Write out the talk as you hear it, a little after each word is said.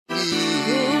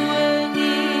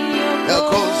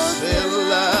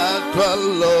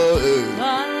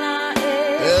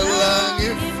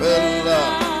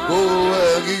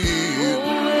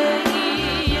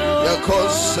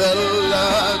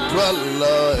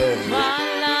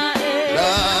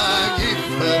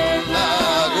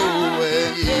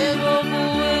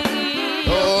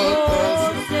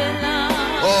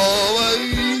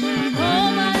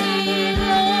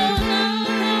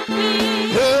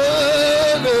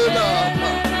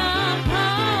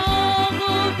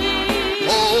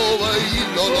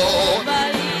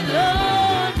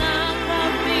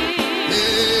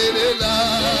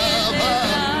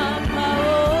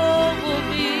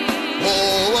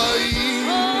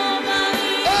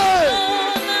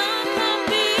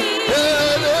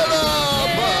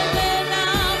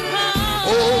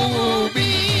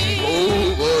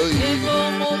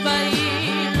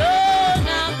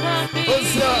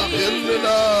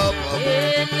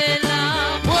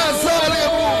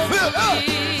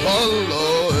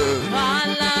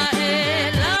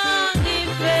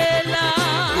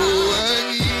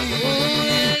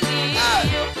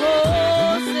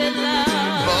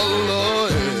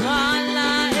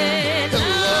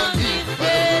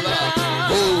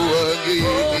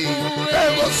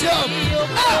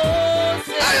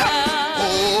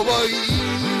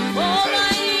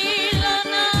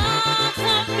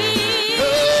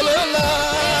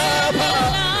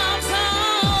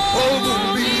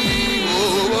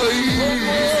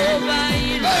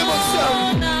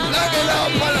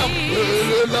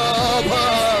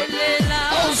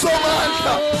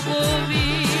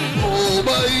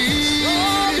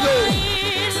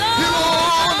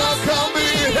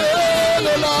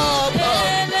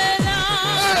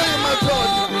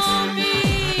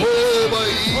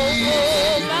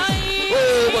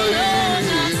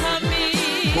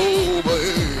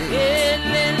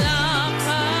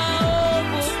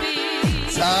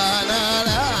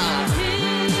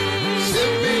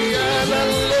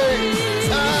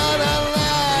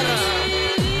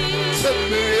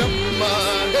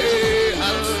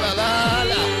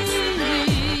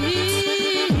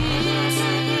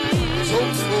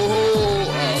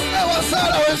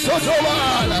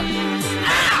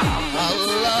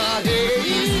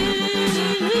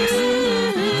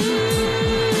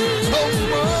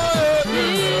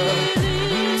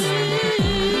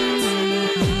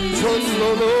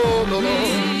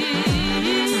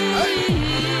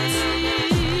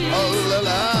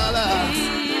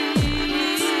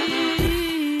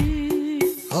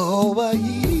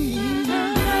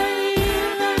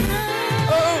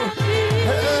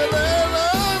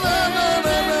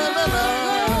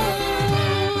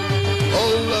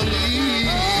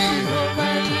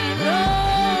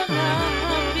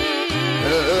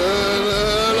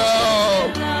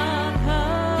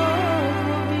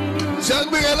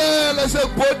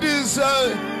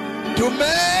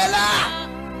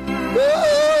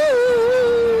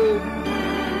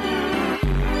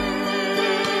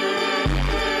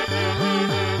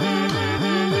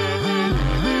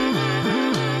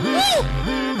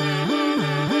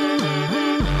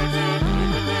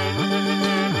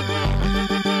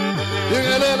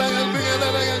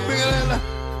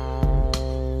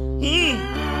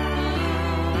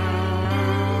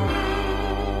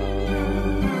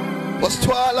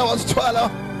wasithwala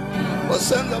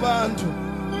wasenza abantu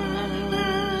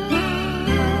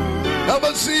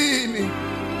abasini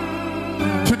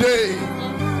today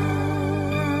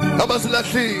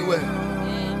abasilahliwe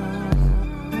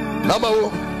aba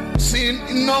sin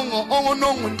inongo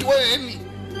ongonongo ntweni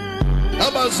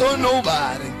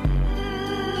abazonobari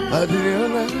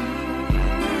adiyana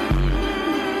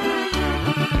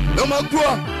noma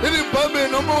kwa ilibambe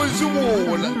noma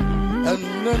uzimula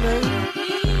anana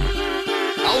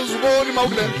awuziboni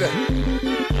mawulenhle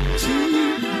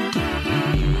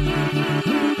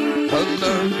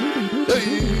anana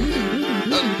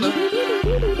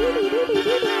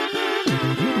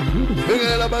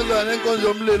Bingela bazana enkonzo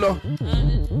yomlilo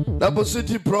lapho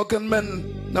sithi broken man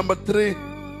number 3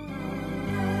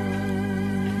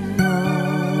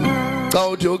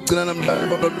 Out your I'm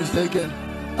not mistaken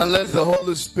unless the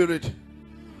Holy Spirit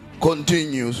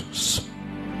continues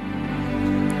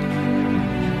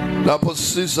lapho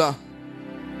sisa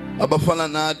abafana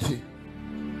nathi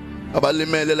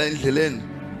abalimele la endleleni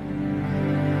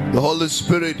the Holy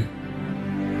Spirit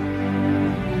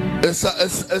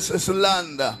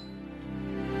esilanda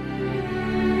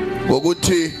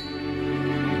ngokuthi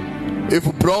if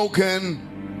broken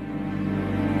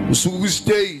usuku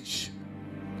stage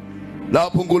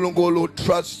lapho uNkulunkulu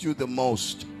trusts you the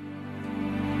most.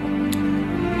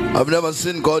 I've never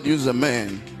seen God use a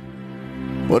man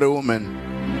or a woman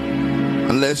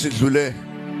unless it's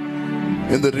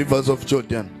in the rivers of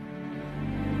Jordan.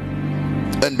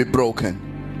 and be broken.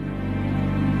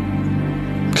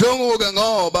 Klongoga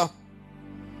ngoba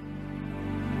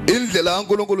indlela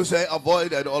kaNkulunkulu say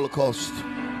avoid at all cost.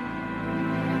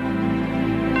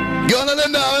 Yona le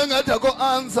ndawo engathi akho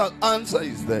answer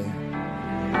is there.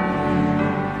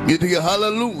 Ngithi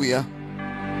hallelujah.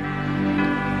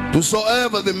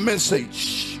 Whosoever the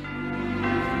message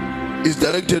is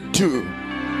directed to,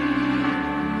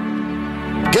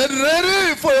 get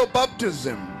ready for your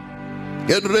baptism.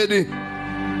 Get ready.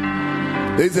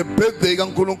 There is a birthday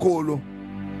kaNkulunkulu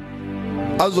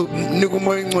azokunika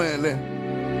umoya ingcwele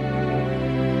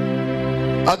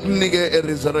akunike a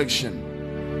resurrection.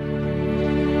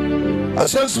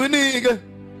 Aseswinike.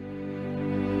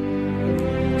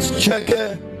 Check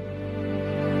it.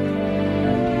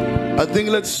 I think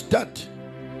let's start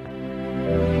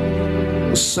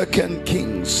 2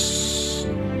 Kings.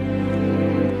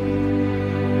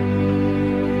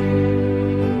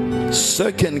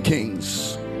 2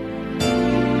 Kings.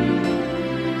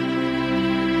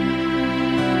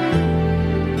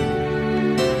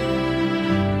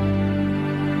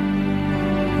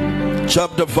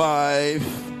 Chapter 5.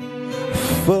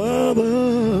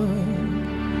 Father.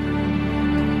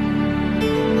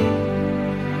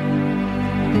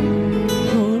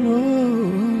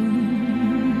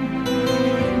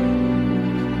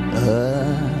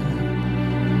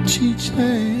 Teach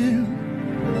them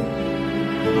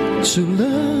to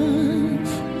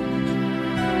love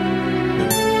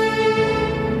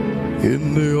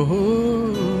in their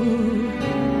heart,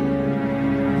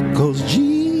 'cause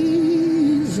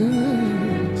Jesus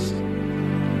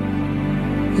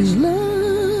is love.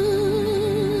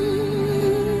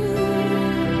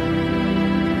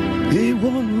 He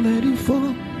won't let it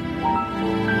fall.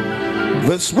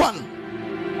 Verse 1.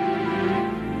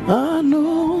 I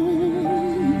know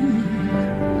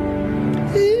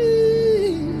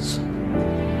is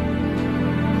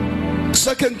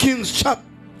 2 Kings chapter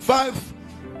 5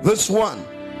 verse 1.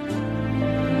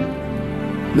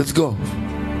 Let's go.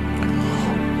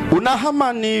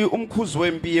 uNahamani umkhuzi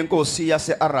wempi yenkosi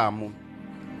yase-Aramu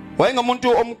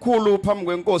wayengumuntu omkhulu phambi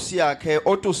kwenkosi yakhe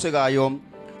otusekayo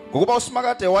ngokuba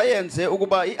uSimakade wayenze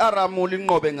ukuba iAramu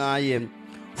linqobe ngaye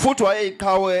futhi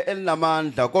wayeyiqhawe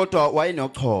elinamandla kodwa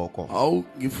wayenochoko. Awu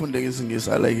ngifunde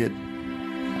ngesingisi, I like it.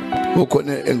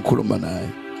 Ukhona engikhuluma naye.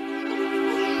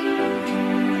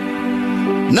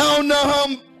 Now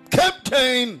Nahum,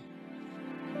 captain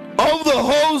of the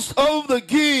host of the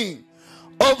king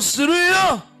of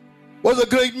Syria, was a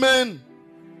great man.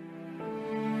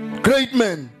 Great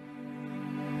man.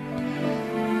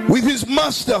 With his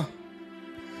master,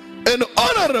 and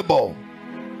honorable,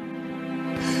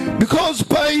 because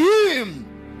by him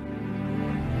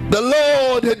the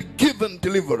Lord had given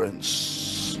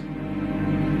deliverance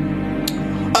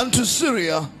unto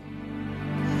Syria.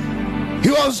 He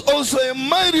was also a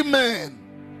mighty man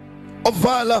of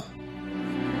valor,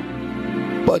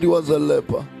 but he was a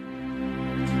leper.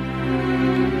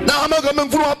 Now I'm coming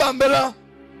from Ibandla.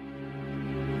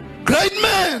 Great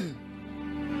man,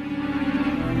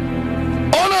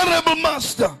 honorable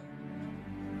master.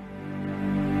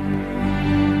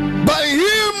 By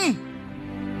him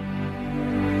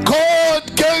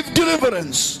God gave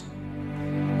deliverance.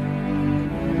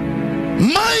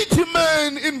 Mighty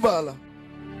man in valor,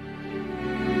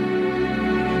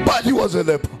 but he was a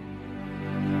leper.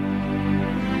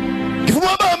 If you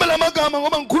want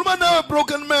to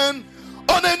broken man,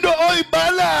 onendo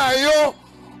oibalayo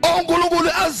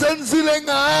onkulunkulu azenzile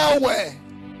ngawe.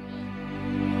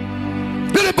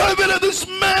 The Bible, this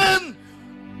man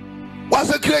was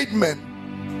a great man.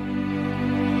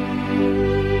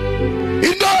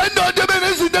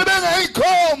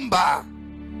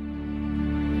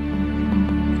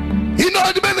 He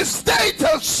not even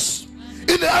status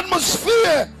in the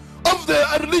atmosphere of the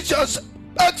religious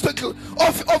aspect of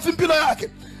impilo yake.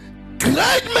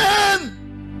 Great man.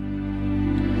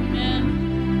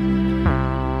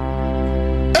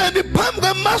 And the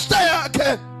Pamga master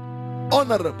yake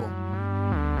honorable.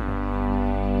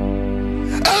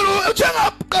 And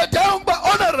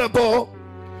honorable.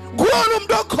 Gwalum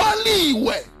do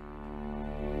khaliwe.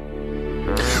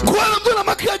 Gwalum do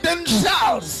na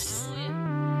credentials.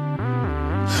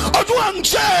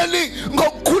 Wangitsheli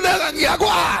ngokukhuleka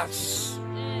ngiyakwazi.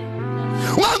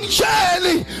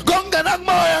 Wangitsheli ngongena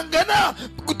kumoya ngena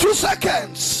 2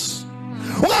 seconds.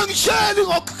 Wangitsheli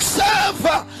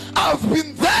ngokuseva, I've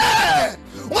been there.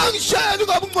 Wangitsheli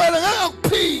ngobungcwele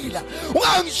ngekuphila.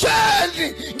 Wangitsheli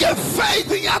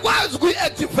ngefaith ngiyakwazi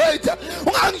kuyiactivate.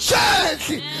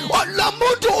 Wangitsheli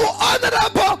lamuntu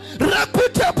honorable,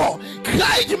 reputable,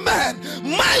 great man,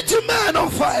 mighty man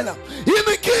of valor.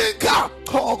 Yini kinga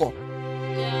choko.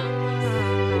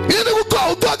 yini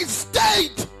ukugqoka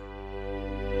state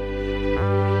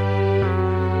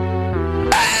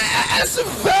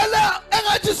esivela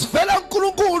engathi sivela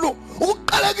uNkulunkulu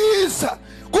ukuqalekisa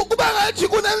kuba ngathi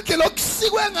kunendlela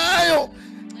okusikwe ngayo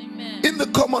in the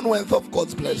commonwealth of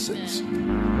God's blessings.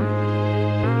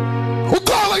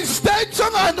 Ukugqoka state so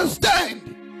understand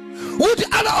would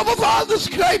out of all this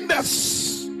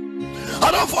greatness,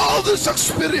 out of all this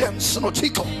experience,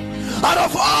 Notiko, out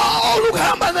of all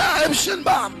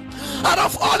out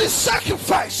of all the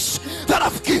sacrifice that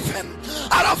I've given,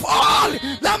 out of all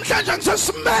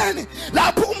this man,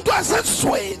 la pumped as a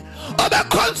swing, or the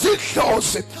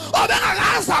consequences, or the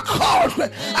Agaza called,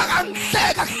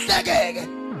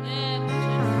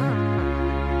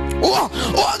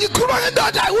 you couldn't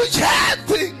die, which had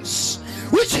things.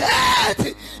 Which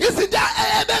had isn't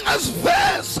that Eben's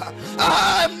verse?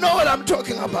 I know what I'm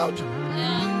talking about.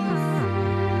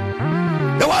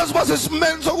 There was this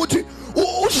man so good.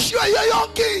 Sure, you're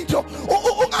young kid.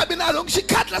 I've been along. She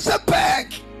cut us a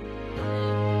bank.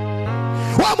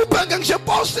 One banking she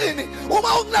posting.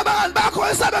 Never back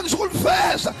or seven school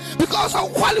first because I'm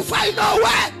qualified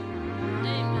nowhere.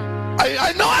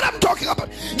 I know what I'm talking about.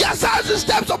 Yes, as the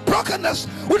steps of brokenness,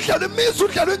 which are the means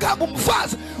which are become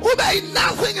fast, obey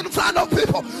nothing in front of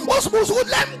people. Osmos would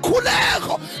let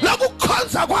Kulego, Lago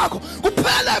Consaguago,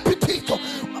 Upela Petito,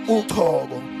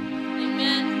 Utogo.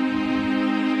 Amen.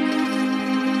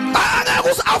 I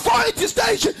was avoid this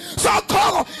station. So,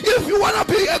 if you want to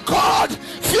be a God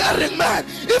fearing man,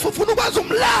 if you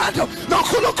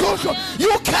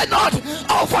you cannot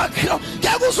overkill.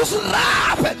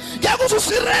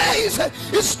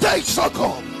 It's stage so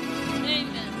God.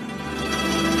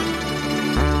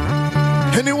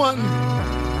 Anyone?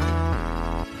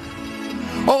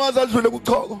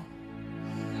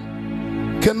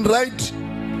 Can write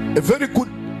a very good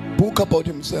book about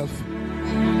himself.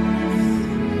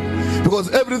 Because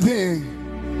everything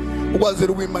was a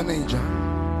women manager.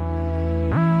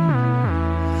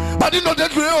 But you know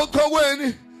that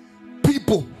when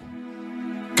people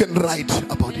can write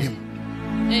about him.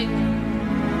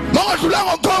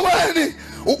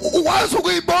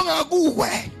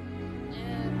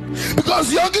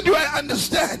 Because young do I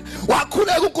understand. But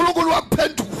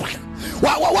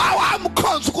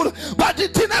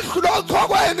it didn't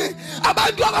talk any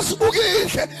about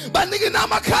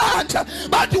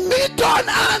but we don't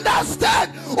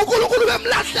understand.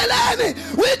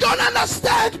 We don't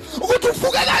understand.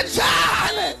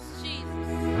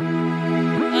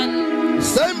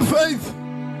 Same faith.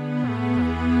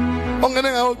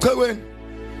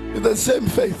 The same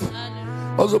faith.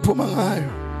 Also Pumangayo.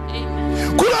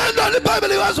 The Bible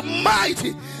was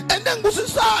mighty. And then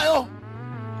Gusisao.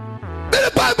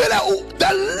 The Bible,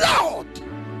 the Lord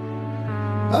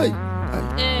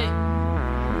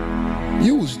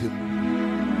used him.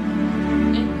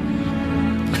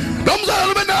 Don't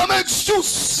make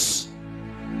excuse.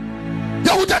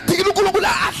 You would have taken a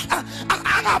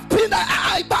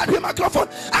microphone.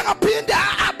 I'm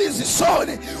busy.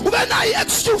 Sorry. When I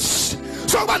excuse.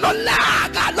 So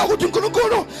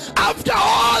after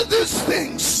all these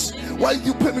things, why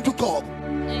you pay me to go?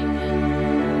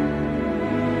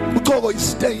 Utogo is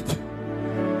state.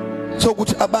 So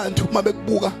good abantu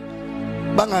mabekubuka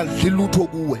bangadli lutho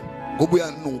kuwe ngoba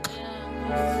uyanuka.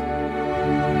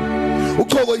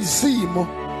 Utogo isimo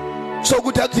so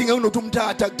ukuthi akudinge unothi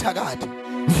umthatha kuthakade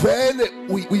vele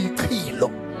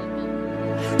uyichilo.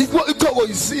 Utogo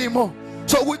isimo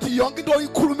so ukuthi yonke into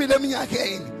oyikhulumile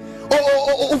eminyakeni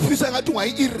ufisa ngathi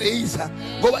ungayi-eraser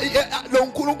ngoba lo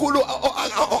nkulunkulu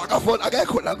akafona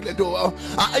akekho la kule nto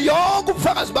yonke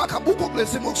ubufakazi bakhe abukho kule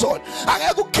simo kusona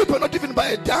akekho ukukhipha not even by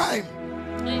a dime.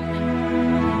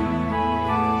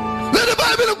 The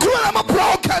Bible includes I'm a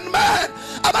broken man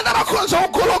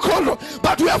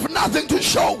but we have nothing to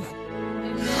show.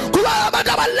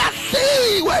 Abantu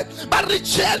abalahliwe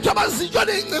barejectwa bazitshwa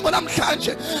nencingo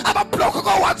namhlanje abablock ko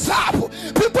WhatsApp.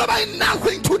 People have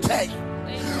nothing to take.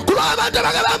 Abantu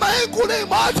abakabamba enkulu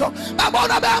imoto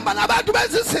babona behamba nabantu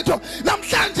bezisitho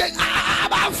namhlanje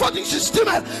abafunding system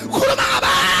khuluma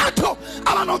ngabantu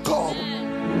abanoqobo.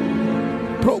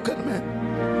 Broken man.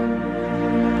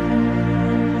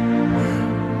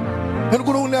 And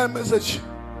go on a message.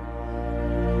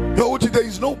 There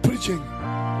is no preaching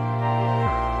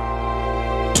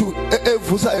to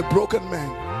emphasize a broken man.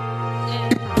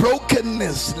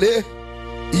 Brokenness le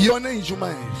yona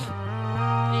injumayela.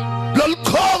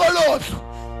 Lord,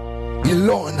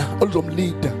 Ilona also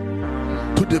lead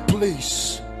to the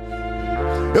place.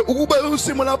 Ube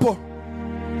usimo lapho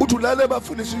uthulale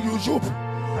bafundisa YouTube.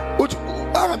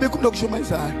 Angabe kunokusho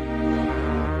izayo.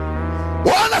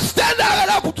 Understand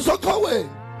lapho tusokhoweni.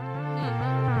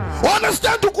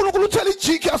 Understand uNkulunkulu uthela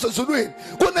ijiki yasezulwini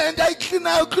kunento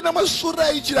ayicleanayo clean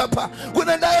ama-storage lapha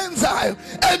kunento ayenzayo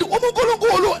and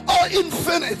uNkulunkulu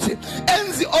o-infinity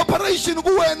enza i-operation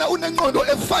kuwena unengqondo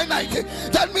efinite.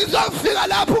 That means uyafika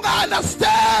lapho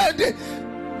unga-understand.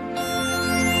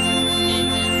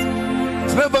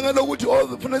 Sinevangelo ukuthi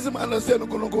kufuneka sim-understand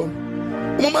uNkulunkulu.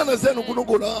 Uma understand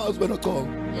uNkulunkulu awuzibe nochoko.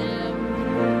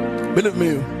 Believe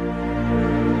me.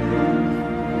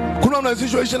 Kuna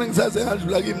situation engizazi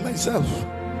engadlula kimi myself.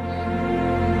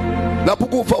 Lapho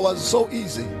ukufa was so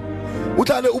easy.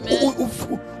 Uhlale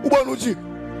ubona ukuthi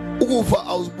ukufa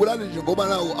awuzibulali nje ngoba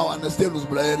nawo awu understand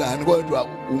uzibulalelani kodwa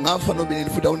ungafa nobeni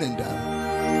futhi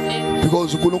awunendaba.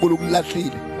 Because uNkulunkulu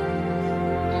ukulahlile.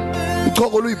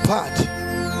 Ichoko luyiphathi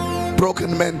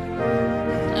broken man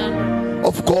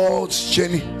of God's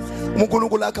journey.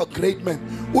 uNkulunkulu akha great man.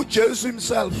 uJesu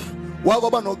himself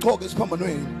wakwaba nochoko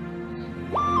esiphambanweni.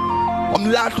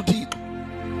 Amlahla uThixo.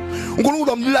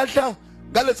 uNkulunkulu amlahla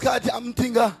ngalesikhathi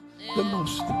amthinga the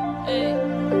most.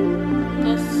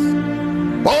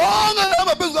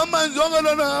 Wanga phezu kwamanzi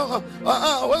wanga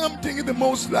wangamthingi the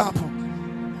most lapho.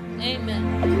 Amen.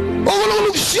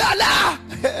 uNkulunkulu kushala.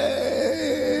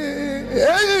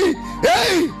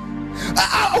 Hey.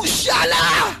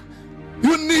 Ushala.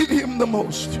 You need him the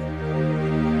most.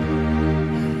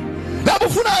 Lapho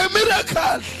ufuna a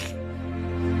miracle.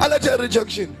 Alethe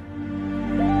rejection.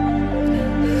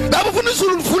 Lapho ufuna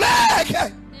izulu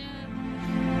livuleke.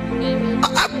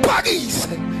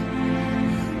 Akuphakise.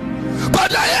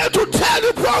 But I have to tell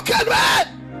you, broken man,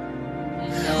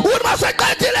 uma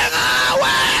seqedile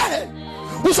ngawe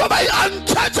uzoba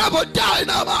untouchable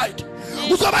dynamite.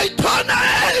 Uzoba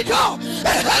tornado, a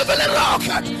heavenly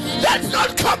rocket. Let's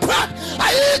not compare.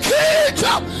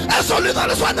 Ayikho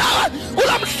esolingaliswa nawe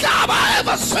kulamhlaba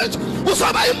ever since.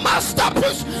 Uzoba a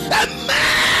masterpiece, a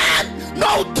man,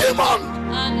 no demon.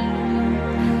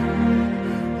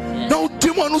 No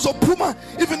demon uzophuma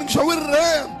even ngisho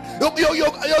ram.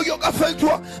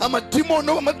 Affectwa amademon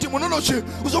noma demonology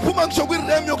uzophuma ngisho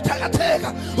kwiRem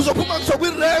yokuthakatheka uzophuma ngisho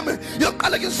kwiRem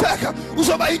yokuqalekiseka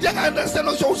uzoba into engaunderstand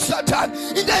ngisho uSathane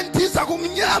into endiza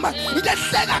kumnyama into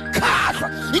ehleka khahla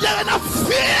into engena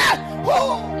fear.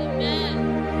 Amen.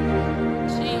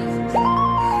 Jesus.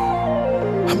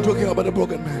 I'm talking about a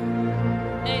broken man.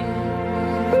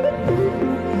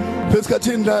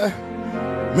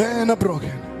 Amen. Men are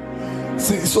broken.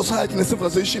 See, society and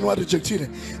civilization were rejected.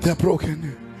 They are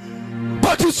broken.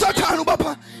 But you Satan,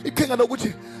 Papa, it can't know what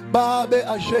Babe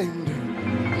ashamed.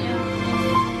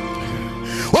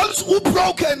 Once who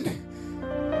broken,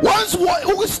 once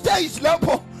who stays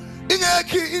lepo in a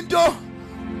key into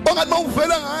on Mount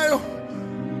Velangayo.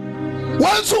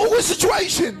 Once who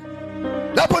situation,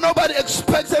 lepo nobody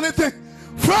expects anything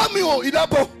from you.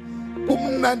 Ilapo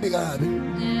umnandigabe.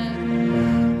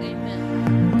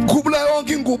 Kubla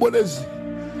yonke ingubo lezi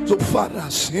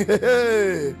zobufarasi.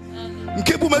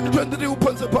 Ngikhipha uMatthew 23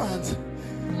 uphansi phansi.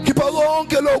 Khipha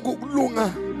konke lokhu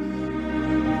kulunga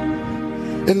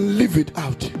and leave it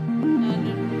out.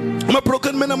 Ama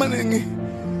broken men amaningi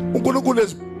uNkulunkulu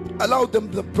has allowed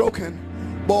them the broken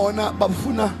bona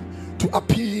bafuna to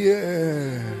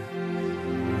appear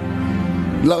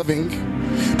loving,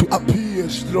 to appear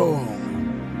strong.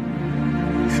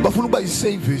 Bafuna ukuba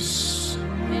yi-service.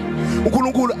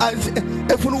 uNkulunkulu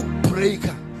efuna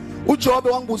ukubreaka. uJobe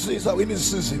wangibusisa in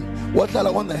his season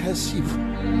wahlala on the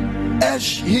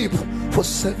ash heap for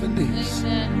 7 days.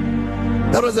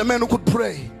 That was a man who could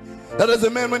pray. That was a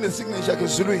man when the signature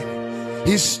ezulwini.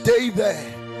 He stayed there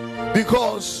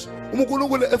because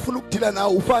uNkulunkulu efuna ukudila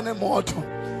nawe ufane emoto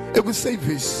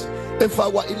eku-service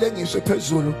efakwa ilengiso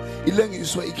ephezulu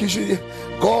ilengiso ikhishile.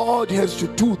 God has to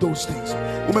do those things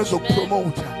uma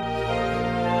ezokupromota.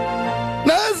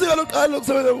 Nazi lokuqala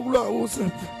lokusebenza ukulwa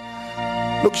uSepha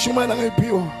lokushimana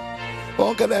ngephiwa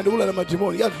wonke la nto kulala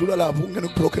madimoni yadlula lapho ungena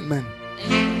ku-broken man.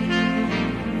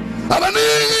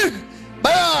 Abaningi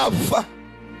bayafa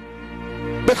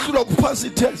behlulwa ukuphasa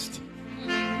i-test.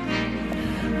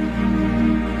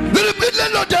 Liliphi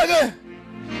lendoda ke?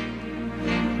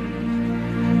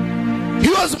 He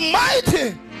was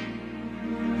mighty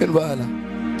in Vala,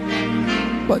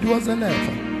 but he was a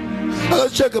leper.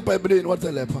 Let's check the Bible. What's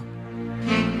a leper?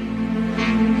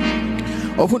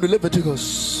 Often the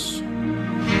Leviticus.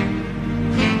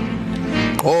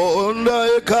 Onda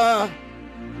eka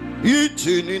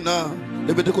itinina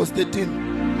Leviticus 13.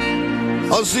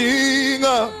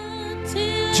 Asinga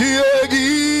chiegi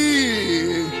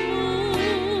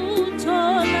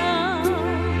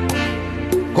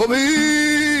komi.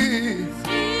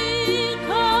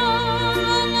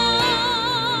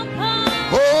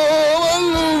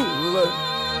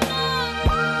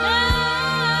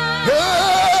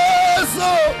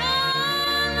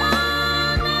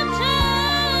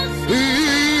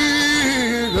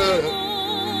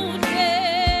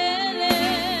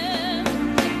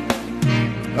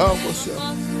 Oh, Nkosi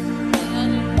yami.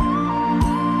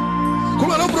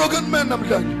 Kuma no broken man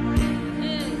namhlanje.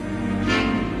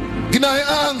 Nginayi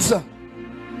answer.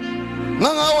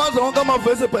 Ngangawazi wonke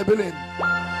amavesi eBhayibhelini.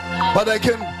 But I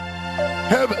can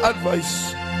have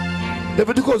advice.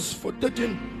 Leviticus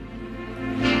 4:13.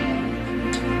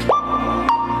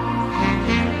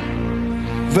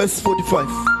 Verse 45.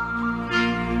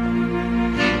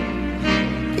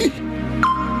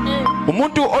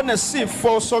 Umuntu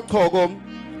onesifo sochoko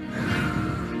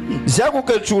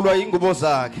ziyakuketshulwa ingubo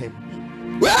zakhe.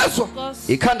 Uyezwa?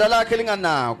 Ikhanda lakhe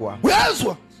linganakwa.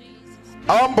 Uyezwa?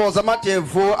 Awamboza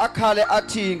amadevu akhale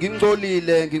athi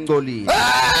ngingcolile ngingcolile.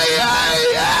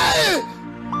 Hey!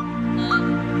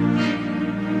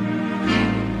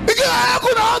 Ikho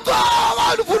nonke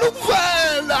ufuna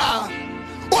ukuvela.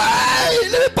 Wey,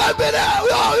 le Bible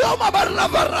yo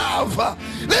mabarava.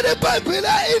 Le Bible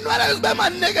inwala zibe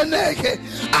maneke.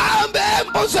 Ambe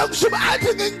emboza kushuba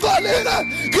athi ngingcolile.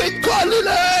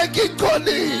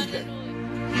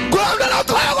 Kwamna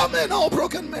lokho mina o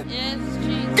broken man. Yes,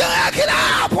 Ngeke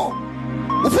lapho.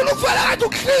 Ufuna ukuvela ngathi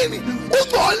uklini,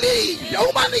 ungcolile,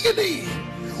 umanikile.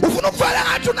 Ufuna ukuvela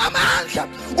ngathi unamandla,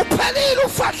 uphelile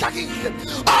ufahlakile.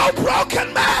 Oh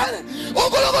broken man,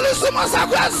 uNkulunkulu isimo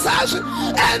sakho uyasazi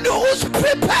and who's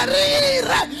preparing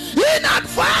in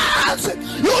advance.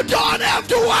 You don't have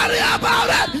to worry about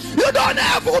it. You don't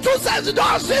have to sense it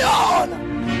on your own.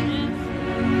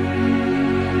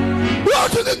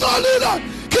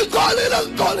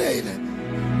 Ngigolile.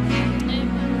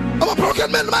 I'm a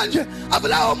broken man manje.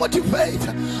 Abulawa motivate.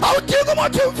 Awudinga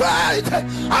motivate.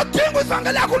 Awudinga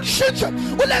ivangeli ulishintshe.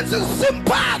 Ulenze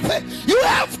sympathy. You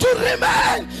have to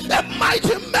remain a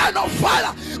mighty man of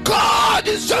fire. God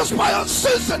is just by your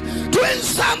season doing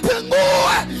something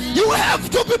more. You have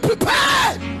to be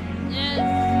prepared.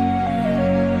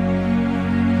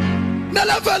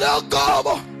 Nalevele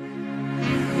ogobo.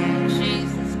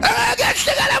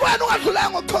 Engekhlekela kwenu ungadlula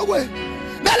ngochokweni.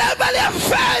 Nalevele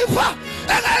yefavor.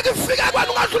 Engeke fika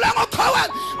kwenu ungadlula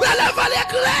ngochokweni. Nalevele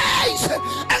yegrace.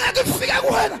 Engeke fika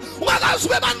kuwena ungakazi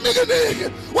ube maningi.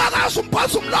 Ungakazi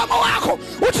umphathe umlomo wakho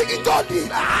uthi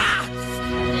ngingcolile.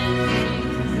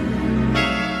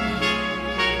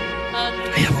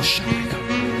 Ayaboshaka.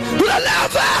 Kula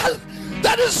level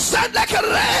that is sent like a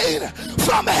rain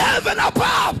from heaven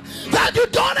above, that you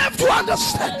don't have to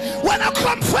understand. When I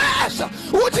confess,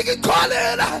 what you can call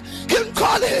it,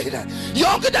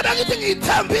 yonke into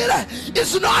engithembile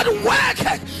is not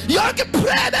working. Yonke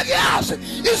prayer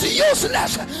is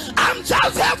useless. I'm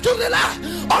just have to rely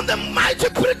on the mighty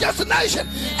predestination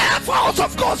efforts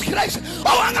of God's grace.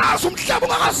 Oh, angazi umhlaba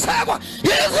ungakasekwa, he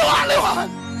is the only one.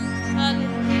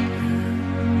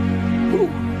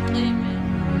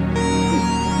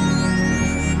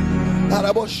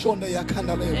 Araboshonda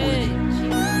yakhanda leyo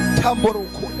thambo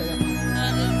rokhona yapha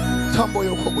thambo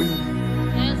yokho yona.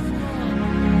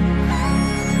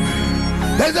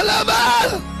 There's a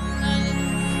level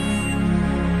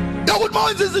yokuthi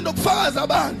mawuyenza izinto kufakaza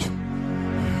abantu.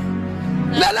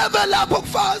 Le level lapho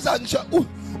kufakaza nje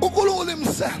uNkulunkulu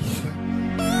himself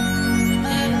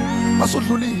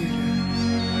masudlulile.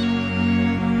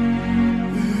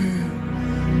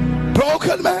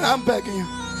 Broken man, I'm begging you.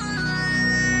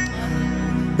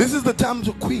 This is the time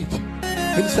to quit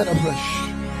and start afresh.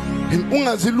 And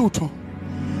ungazi lutho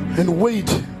and wait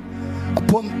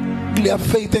upon their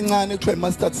faith engane ekuthiwa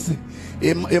mustard seed.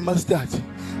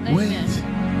 Wait.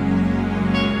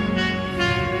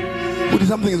 But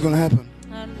something is going to happen.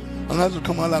 Ungazi will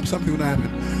come up, something will happen.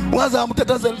 Ungazi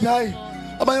amuthathazel hayi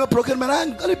abanye broken man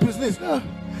angale business.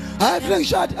 I feel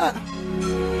shot.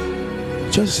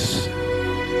 Just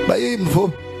by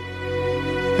info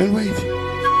and wait.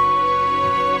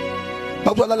 You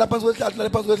have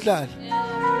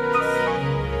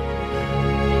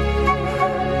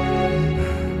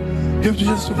to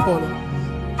just follow.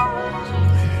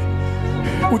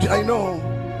 Which I know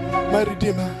my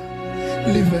Redeemer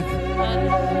liveth.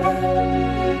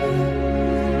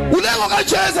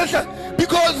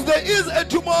 Because there is a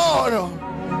tomorrow.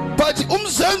 But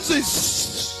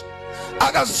umzenzis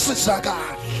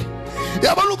akasisakala.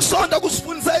 Yabona ukusonda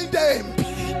kusifundisa into embi.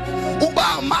 Uba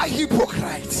ama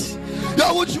hypocrite.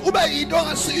 Yawuthi ube yinto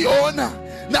ongasiyona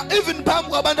na even phambi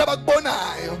kwabantu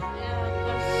abakubonayo.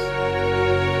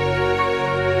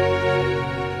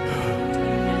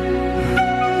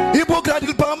 Hypocrite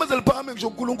liphakameza liphakame nje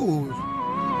uNkulunkulu.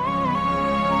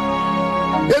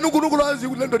 Yena uNkulunkulu wazi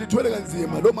ukuthi lento ithwele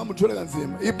kanzima, lo mama uthwele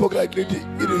kanzima. Hypocrite lithi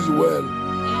it is well.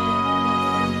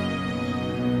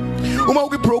 Uma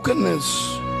uku brokenness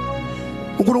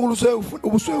uNkulunkulu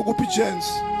useye ukuphi chance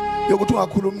yokuthi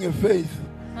ungakhulumi ngefaith.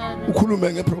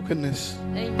 Ukhulume ngebrokenness.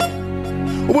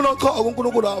 Uma unoqhoko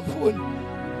uNkulunkulu afuni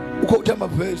ukhotha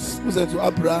amavesi uzenze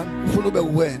uAbraham ufuna ube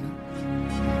uwena.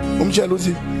 Umtshela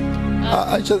uthi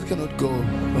I just cannot go.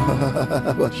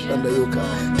 Bashanda yoka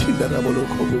thinda rabo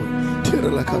lokho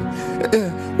thira la khaba.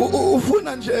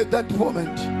 Ufuna nje at that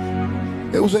moment.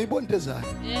 Uzoyibona into ezayo.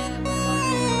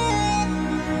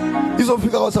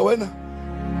 Izofika kwasa wena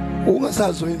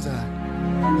ungasazi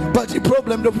wenzani. But the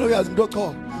problem lo yazi into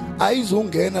oqhoko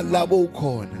ayizongena labo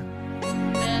ukhona.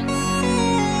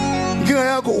 Inkinga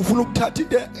yakho ufuna ukuthatha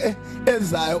into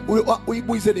ezayo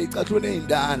uyibuyisele icathulo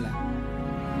ezindala.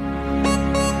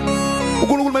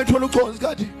 uNkulunkulu mayithola uconsi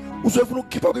kathi usefuna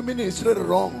ukukhipha kwiministry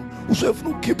wrong, usefuna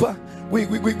ukukhipha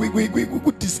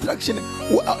ku distraction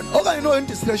okanye no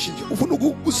distraction nje ufuna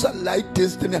ukusalight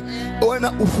destiny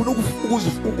wena ufuna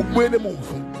ukubuyela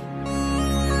emuva.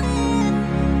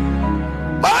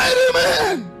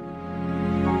 Amen.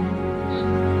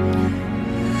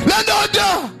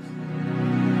 Landoda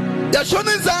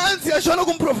yashona izansi yashona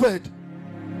kumprofeti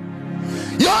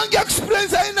yonke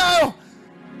experience ayinayo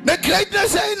ne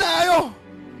greatness ayinayo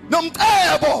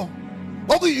nomcebo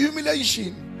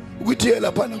okuyi-humiliation ukuthi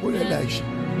lapha nakulelisha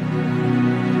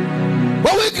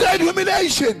we great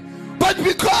humiliation, but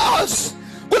because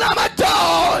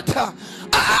kunamadoda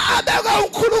abeka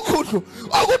uNkulunkulu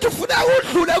ukuthi ufuna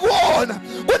udlule kuona,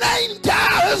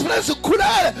 kunayindawo ezifuna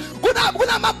zikhulele,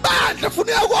 kunamabandla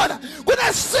ufuna ukuyona,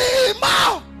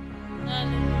 kunesimo.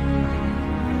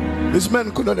 This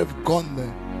man could not have gone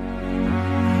there.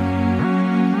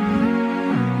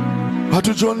 But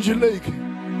to John Lake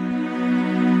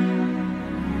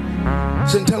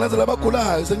sengithalaza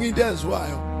labagulayo sengiyinto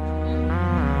eziwayo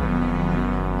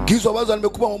ngizwa abazali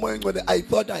bekhupha ngomoya engcwele. I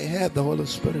thought I had the Holy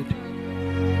Spirit.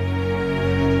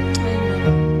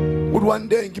 But one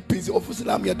day ngibhizi office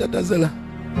lami yatatazela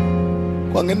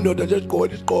kwangendoda nje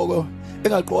egqoka isiqhoko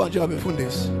engaqhokwa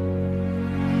njengabefundisi.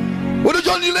 Uthi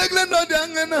John Lake le ndoda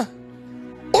yangena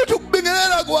uthi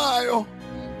ukubingelela kwayo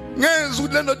ngezwe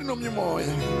ukuthi le ndoda inomnye umoya.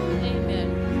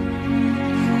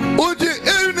 Uthi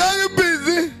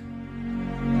ngibhizi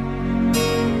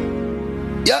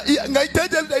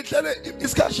ngayithethe lehlele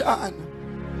isikhashana.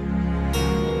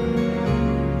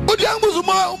 Uthi angibuza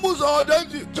umbuzo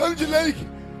othi John Lake,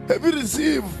 have you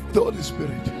received the Holy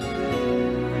Spirit?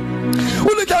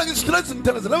 Uthi ngistress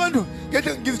ngithandaza labantu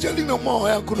ngihle ngizitshela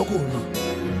inomoya kakhulu.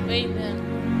 Amen.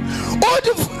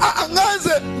 Uthi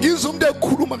angaze ngizwe umuntu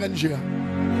ekhuluma kanje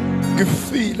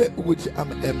ngifile ukuthi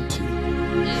I'm empty.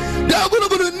 There's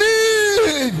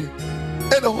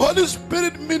need a Holy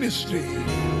Spirit ministry.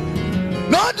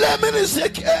 Not the ministry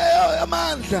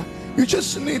amandla. You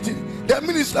just need it. The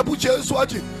ministry abujesu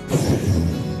wathi.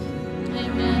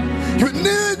 Amen. You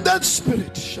need that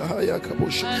spirit. Shaya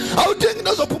kabosha. How think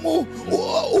nazophuma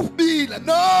ubila?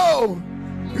 No.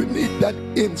 You need that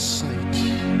insight.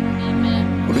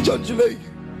 Amen. Uli John Lake.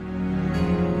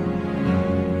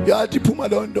 Yathi phuma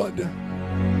londoda.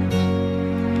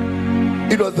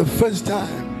 It was the first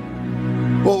time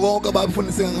bonke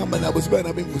abafundisi ngihamba nabo sibe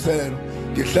nabemvuselelo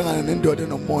ngihlangana nendoda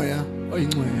enomoya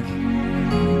oyingcwele.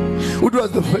 It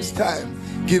was the first time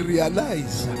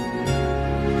ngirealize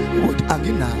ukuthi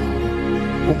anginawo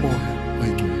umoya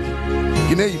oyingcwele.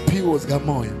 Ngineziphiwo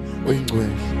zikamoya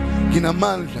oyingcwele.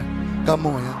 Nginamandla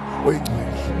kamoya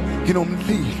oyingcwele.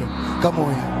 Nginomlilo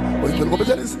kamoya oyingcwele. Ngoba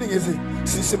thina isiningi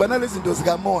sibana lezi zinto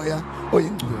zikamoya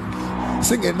oyingcwele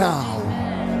singenawo.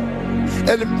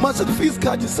 And mase kufika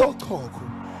isikhathi soqhoko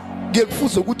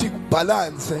ngiyekufuza ukuthi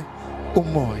kubalance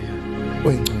umoya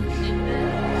oyingcwele.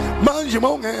 Manje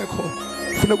mawungekho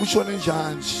ufuna kushona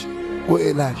njani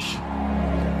kuElisha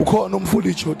ukhona umfula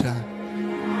iJordan,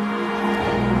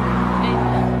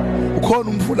 ukhona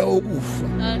umfula wokufa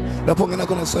lapho ngena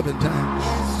khona 7 times.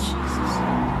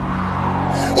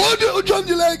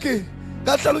 uJohn Lake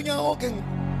ngahlala unyaka wonke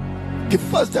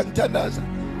ngifasta ngithandaza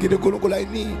ngine uNkulunkulu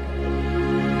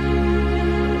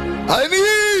I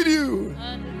need you.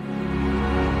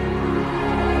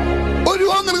 Odi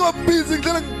wanga ngaba busy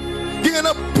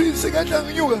ngena busy ngahla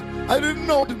nginyuka. I didn't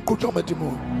know ukuthi ngiqhutshwa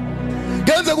amadimoni.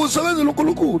 Ngenza kusebenzela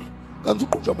uNkulunkulu kanti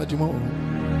uqhutshwa amadimoni.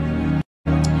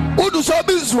 Uthi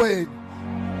usabizweni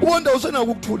ubonda usena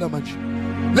ukukuthula manje.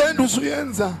 Le nto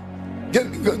usuyenza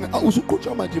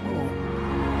usuqhutshwa amadimoni.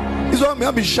 Izwami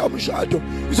hamba ishaya umshado,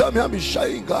 izwami hamba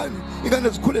ishaya ingane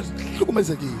ezikhule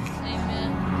zihlukumezekile.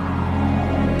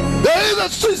 There is a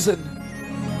season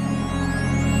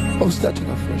of starting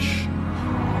afresh.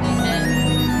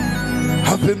 Amen.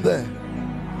 I've been there.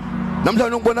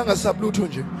 Namhlanje ngibona ngasablutho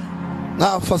nje.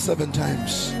 Ngafa 7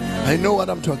 times. I know what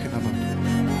I'm talking about.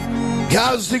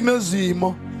 Ngiyazi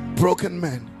kunezimo broken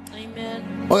man.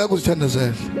 Amen.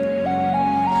 Oyakuzithandazela.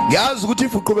 Yazi ukuthi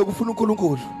if uqhubeka ufuna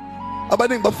uNkulunkulu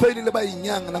abaningi bafailile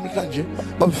bayinyanga namhlanje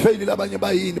bafailile abanye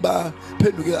bayini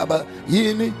baphenduke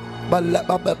abayini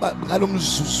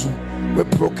ngalomzuzu we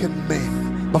broken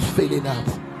man bafaile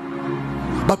lapho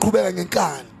baqhubeka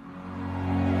ngenkani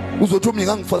uzothi umnye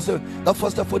ngangifasta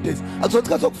ngafasta 4 days azothi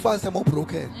ka sokufasta mo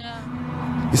broken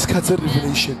isikhathi se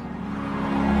revelation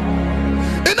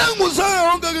inanguzayo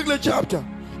yonke kule chapter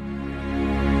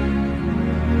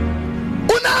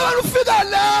unawa ufika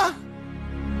la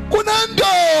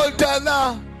kunandoda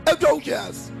la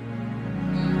eJojas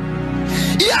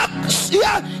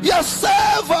ya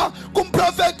server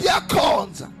kumprofeti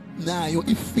yakhonza nayo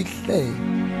ifihle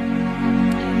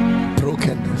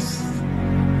brokenness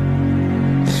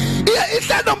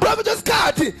ihlala nomprofeti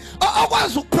esikhathi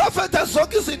akwazi ukuprofeta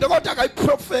zonke izinto kodwa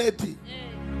akayiprofeti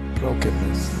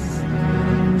brokenness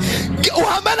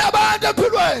uhamba nabantu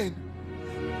empilweni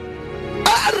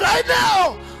right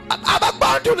now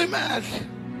abakubantu limele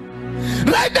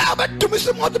right now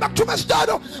bathumisa imoto bakuthuma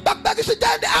isitolo bakubeka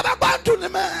isitende abakubantu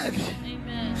limele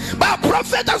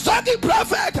baprofeta zonke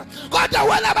iprofeta kodwa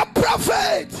wena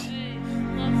abaprofeti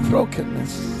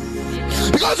brokenness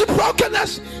because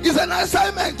brokenness is an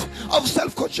assignment of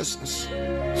self-consciousness.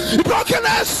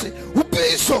 Brokenness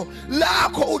ubizo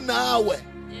lakho unawe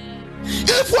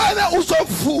if wena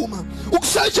uzovuma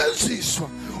ukusetshenziswa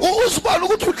usibona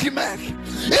ukuthi ukhimele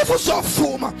if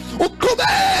uzovuma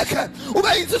uqhubeke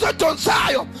ube insizwa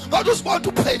donsayo kodwa usibona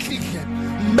uphehlile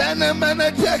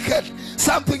mene decade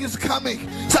something is coming,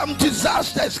 some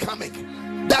disaster is coming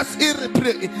that's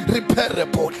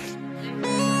irreparable.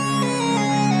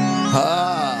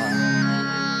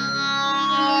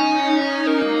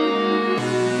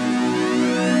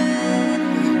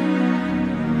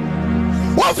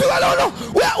 Wafika lona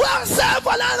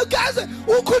uyasefa lana kaze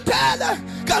ukhuthele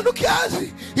kanti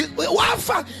ukyazi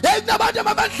wafa nabantu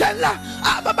ababadlela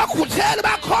abakhuthele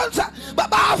bakhonza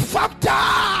bafa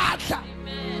kudala.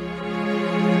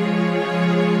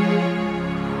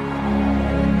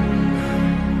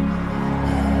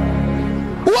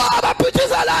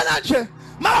 Wabaphithisa lana nje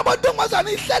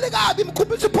mabontombazana ihlele kabi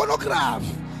imkhuphisa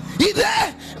pornography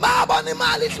ide mabona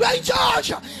imali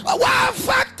ihlayitshosha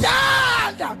wafa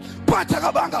kudala but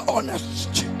akabanga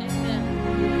honest.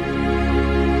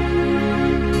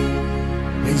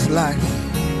 His life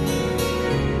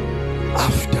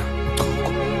after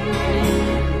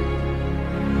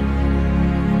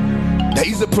there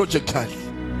is a project I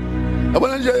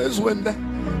abona nje ezwenda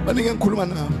baningi ngikhuluma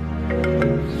nabo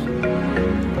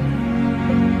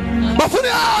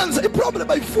bafuna answer iproblem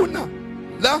bayifuna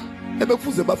la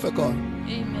ebekufuze bafe khona.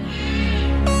 Amen.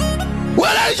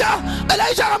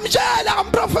 Elijah amtshela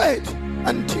amprofeti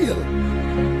until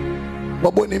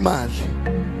babona imali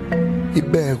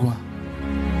ibekwa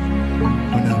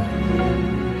bona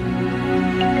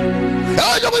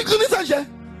hayo kuyiqinisa nje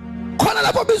khona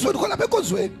lapho bezweni khona lapha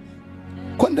ekozweni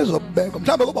khona lezobekwa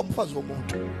mhlawumbe kuba umfazi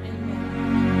womuntu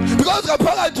because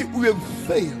ngaphakathi we have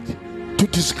failed to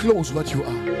disclose what you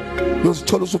are.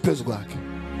 Uyozithola usuphezu kwakhe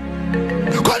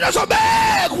khona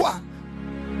sobekwa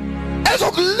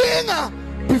ezokulinga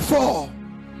before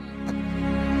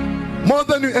more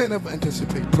than you ever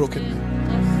anticipate. Broken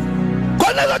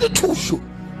khona zokuthushu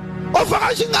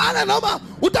ofaka ingane noma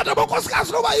utata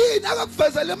bonkosikazi noba yini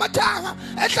akakuvezele emathanga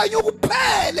ehlanye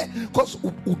ukuphele because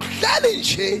uhleli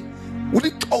nje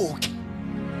ulixoki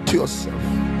to yourself.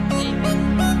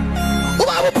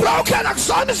 Uma broken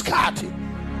akusona isikhathi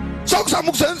sokuzama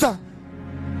ukuzenza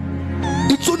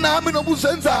itsunami noma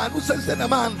uzenzani usenze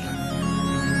namandla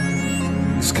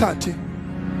isikhathi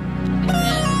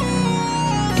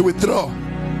to withdraw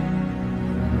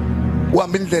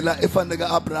uhamba indlela efanele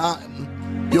Abraham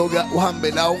yoga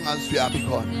uhambe la ungazi uyapi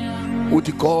khona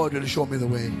uthi God will show me the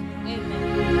way.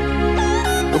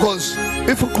 Because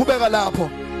if uqhubeka lapho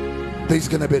there is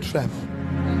going to be a trap.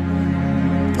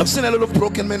 I've seen a lot of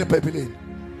broken men in Babylon.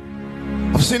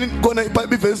 I've seen it going to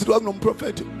be very strong no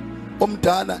prophet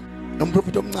omdala no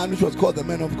prophet omncane which was called the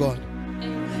man of God.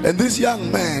 And this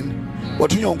young man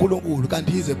wathunywa uNkulunkulu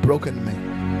kanti he is a broken man.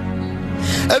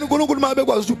 And uNkulunkulu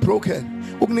mabekwazi to broken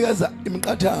ukunikeza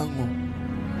imiqathango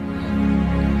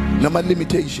nama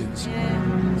limitations.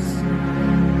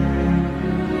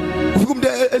 Ufukumde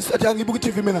esathi angibuka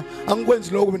iTV mina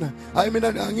angikwenzi lokho mina hayi mina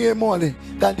angiye mole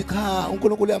kanti cha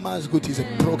uNkulunkulu yamazi ukuthi he is a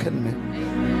broken man.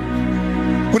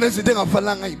 Kunezinto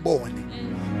engafanelanga ayibone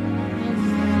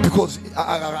because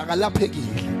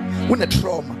akalaphekile une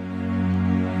trauma.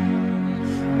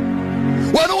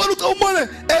 Wena umbone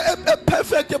a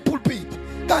perfect pulpit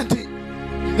kanti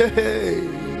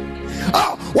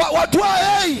what why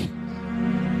hey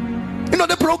you know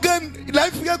the broken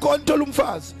life ngekho ntolo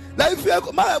umfazi life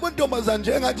yakho mayabo ntombazana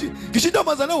nje ngathi ngisho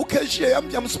intombazana ucashier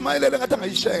yamsmayilele ngathi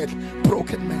angayishekhle.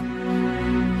 Broken man.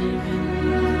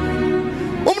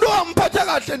 Umuntu wamphatha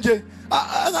kahle nje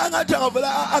angathi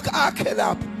angavela akhe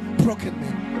lapha. Broken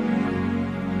man.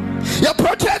 Ya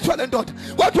protectwa le ndoda.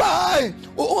 Kodwa hayi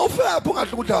ufika lapho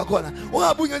ungadla ukudla khona.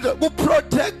 Ungabuye nje ku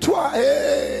protectwa.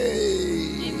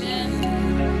 Hey.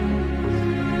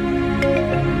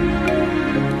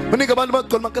 Unika abantu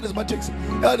bagcona makhathi mathexi.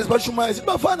 Yazi bashumaye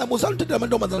sibafana musalithetha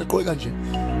amantombazana aqoke kanje.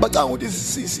 Bacanga ukuthi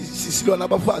sisilwana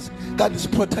abafazi kanti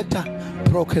siprotector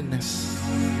brokenness.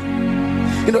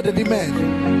 Indoda dimele.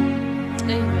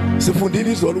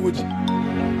 Sifundile izolo ukuthi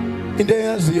into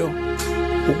eyaziyo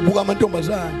ukubuka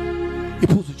amantombazana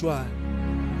iphuza utshwala.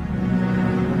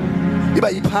 Iba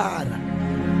yiphara.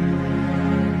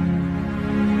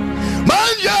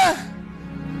 Manje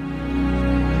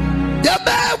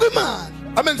yabekwa imali.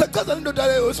 Amen sachaza indoda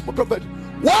leyo wesiprophet.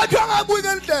 Wathi angabuyi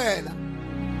ngendlela.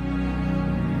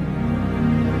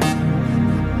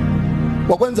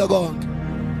 Wakwenza konke.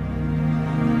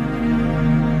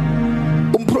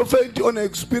 Umprofeti on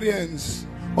experience.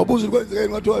 Wabuza kwenzeke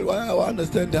ngathi wa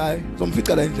understand hayi.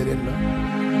 Zomfica la endleleni la.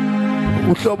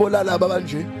 Uhlobo lalaba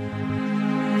kanje.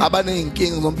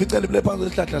 Abanenkingi zomficela ibile phansi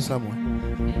esihlahla samwe.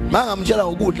 Mangamtshela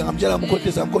ukudla ngamtshela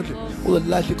umkhohlisa umkhohle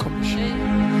uzolahla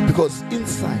icommission. Because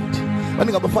inside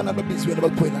baningi abafana ababhizi wena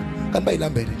bakuphela kanti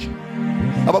bayilambele nje.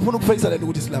 Abafuna ukufeyisa lento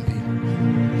ukuthi silambile.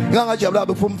 Ngingangajabula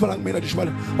before umfana kumina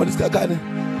dishimala walisikakane.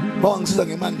 Bawangisiza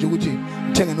ngemali nje ukuthi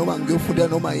ngithenge noma ngiyofunda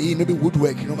noma yini maybe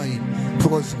woodwork noma yini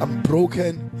because I'm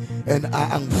broken and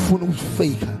angifuna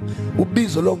ukufake.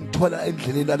 Ubizo lo ngithola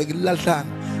endleleni la ngilahlanga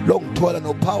lo ngithola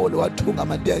no Paul wathunga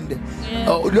amatende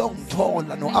lo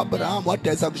ngithola no Abraham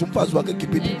wadayisa ngisho umfazi wakhe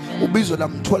eGibhithe ubizo la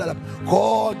ngithola lapha.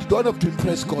 God, don't have to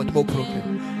impress God more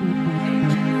broken.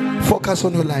 Focus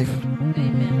on your life.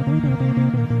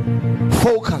 Amen.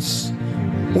 Focus.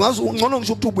 Ungazi ungcono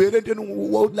ngisho ukuthi ubuyele entweni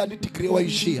wawulala degree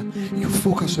wayishiya. You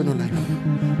focus on your life.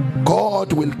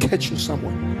 God will catch you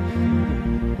somewhere.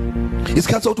 It's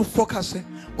cancer to focus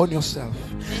on yourself.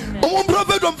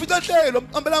 Umprofeti wamfika hlelo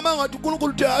ambela mangathi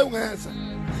uNkulunkulu uthi hayi ungeza.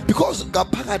 Because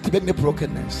ngaphakathi bekune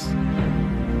brokenness.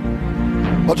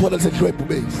 Wathola lisehlwe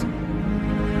ibhubesi.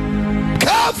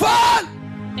 Careful.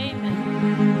 Amen.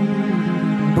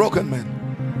 Broken man.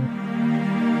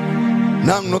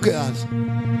 Nang noke yazi.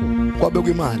 Kwabe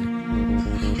kwimali.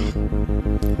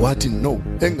 Wathi no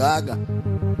engaka.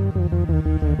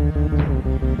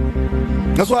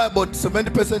 That's why about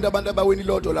 70% abantu abawini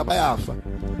lotto la bayafa.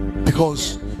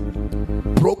 Because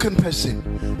broken person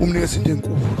umnikeza into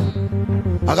enkulu.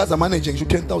 Akaza manage ngisho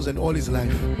 10,000 all his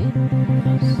life.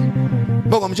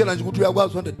 Bongomtshela nje ukuthi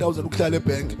uyakwazi 100,000 ukuhlala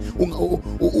ebank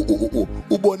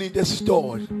ubone into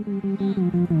esitore.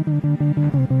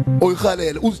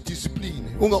 Oyikhalela uzidiscipline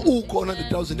unga ukhona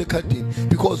 100,000 ekhadini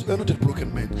because you are not a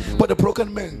broken man. But a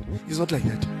broken man is not like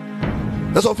that.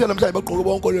 That's why ufika namhlanje bagqoka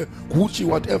bonke le Gucci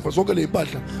whatever zonke le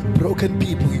impahla broken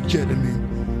people ikutshela mina.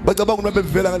 Bacabanga ukuthi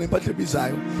bevela ngale impahla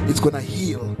ebizayo it's gonna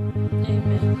heal.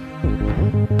 Amen.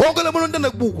 Bonke le muntu ontanda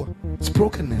kubukwa it's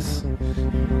brokenness.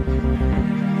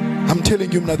 I'm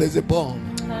telling you now there's a balm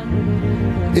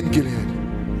in Gilead.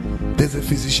 There's a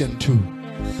physician too.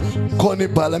 Khona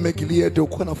ibhala meGilead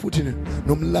ukhona futhi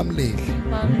nomlamleli.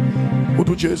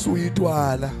 Uthi uJesu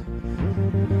uyitwala.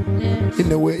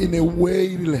 In a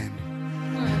way land.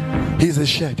 He's a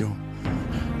shadow.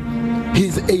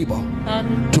 He's able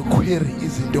to query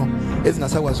izinto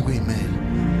ezingasakwazi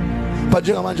kuyimela. But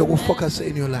njengamanje ukufocus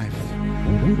in your life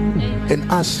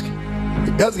and ask.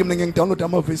 Yazi mina ngidownload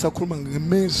amavesi akhuluma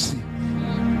ngemercy.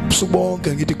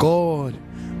 Subonke ngithi God,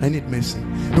 I need mercy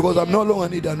because I no longer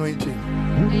need anointing.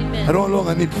 Amen. I no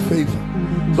longer need favor.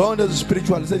 Long as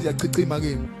spiritual says yachicima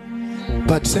kimi.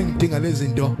 But sengidinga lezi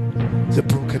zinto the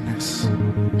brokenness.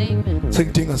 Amen.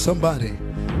 Sengidinga somebody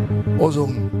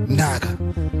ozonginaka.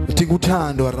 Udinga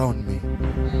uthando around me.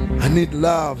 I need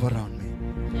love around me.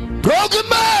 Amen. Broken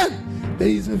man, there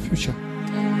is a future.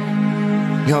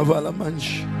 Ngiyavala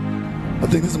manje. I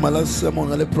think this is my last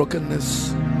sermon on the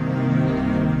brokenness.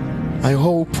 I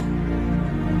hope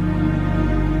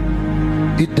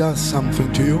it does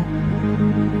something to you.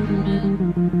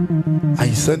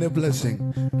 I send a blessing.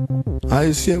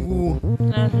 I see who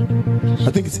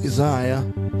I think it's Isaiah.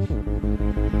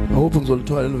 I hope it's all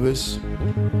 12 verse.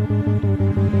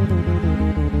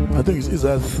 I think it's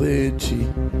Isaiah 30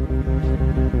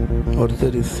 or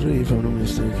 33 if I'm not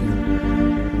mistaken.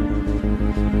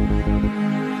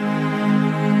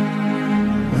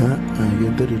 I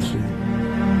get 33.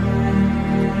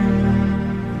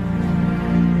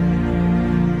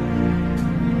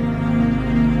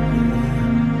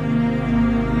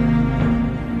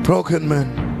 Broken man,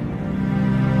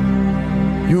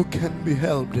 you can be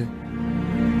helped.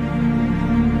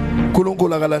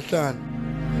 Kulungula kalahlani.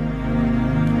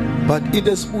 But it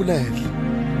is bulele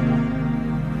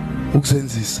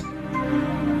ukusenzisa.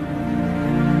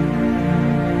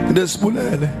 It is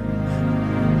bulele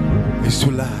is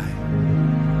to lie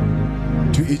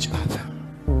to each other.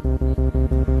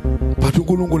 But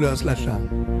uNkulunkulu uyasilahlana.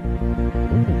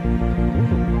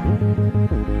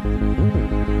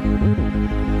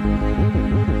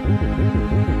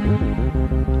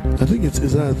 I think it's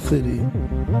Isaiah 30.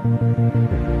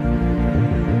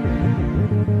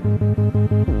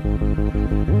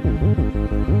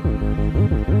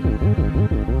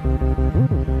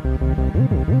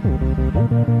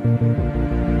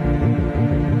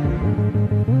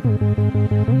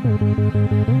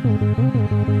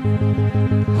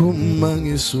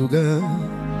 Mangisuga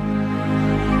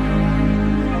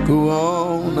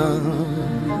kuona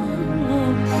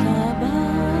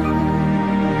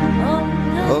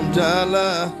Omdala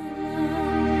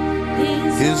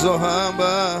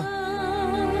Izohamba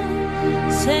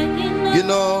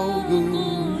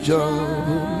Ginogujo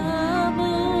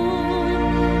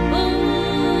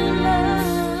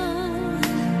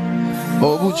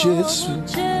Obu Jesu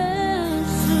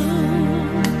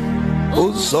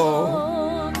Ozo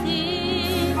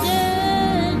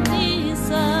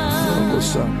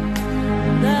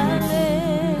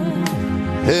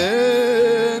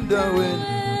and I win.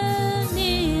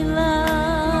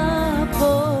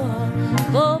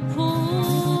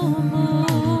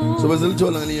 So was a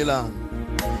little Anila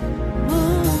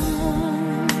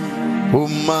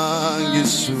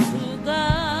Umangisu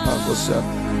Akosa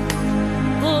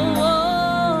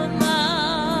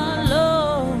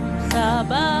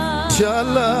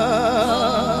Chala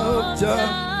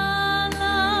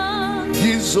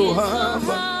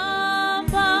Gizohamba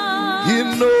you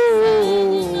know,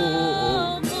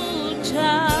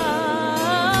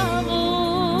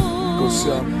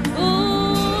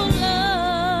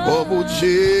 oh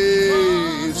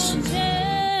Jesus,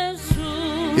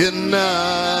 in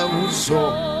now so.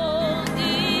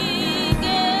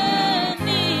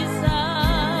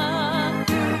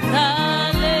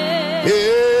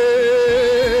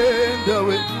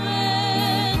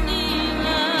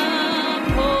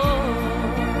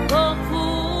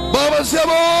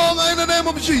 In the name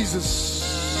of Jesus.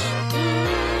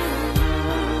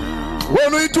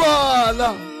 When we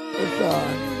dwell,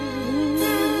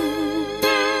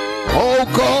 oh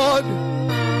God,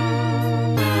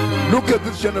 look at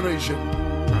this generation.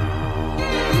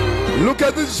 Look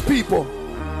at these people.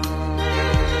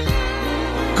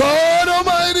 God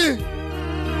Almighty.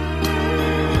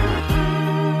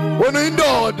 When we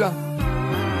daughter,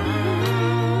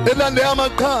 and they are my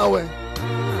car.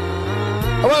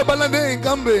 Abanye balande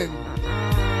inkambeni.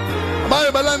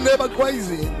 Abanye balande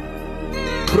crazy.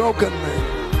 Broken man.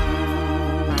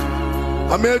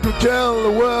 I'm here to tell the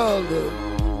world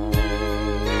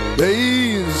there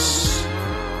is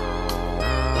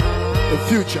a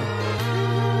future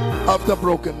after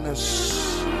brokenness.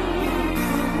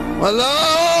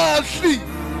 Malahlali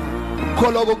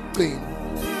khola kokugcina.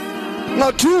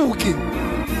 Ngathuki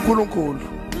uNkulunkulu.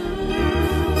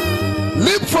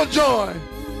 Leap for joy.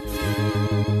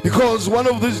 Because one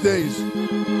of these days,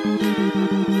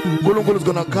 Gulungul is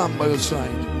going to come by your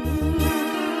side.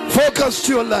 Focus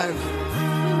to your life.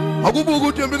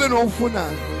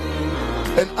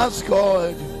 And ask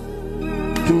God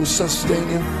to sustain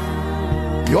you.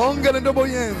 These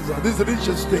are the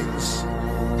richest things.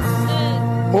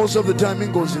 Most of the time,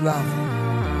 it goes in love.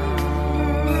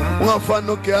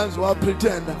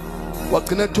 Pretend. What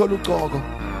can I tell you?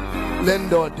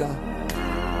 Lendota.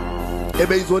 I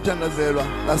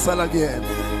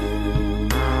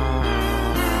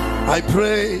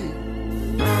pray,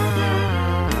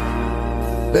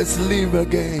 let's live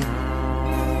again.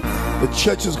 The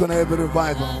church is going to have a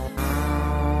revival.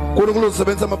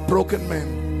 I'm a broken man.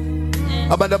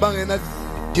 I'm a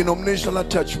denominational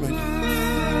attachment.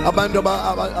 I'm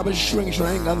a shrink.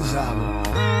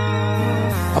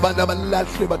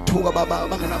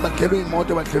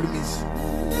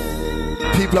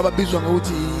 People are busy on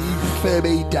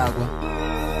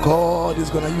God is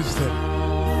going to use them.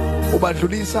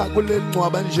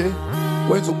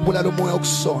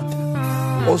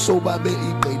 Also,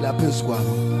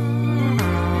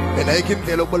 and I can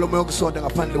tell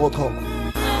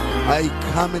I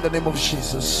come in the name of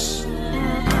Jesus.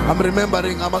 I'm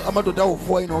remembering I'm a to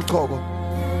for in October.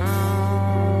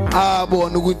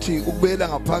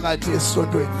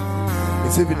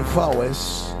 It's even far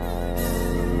worse.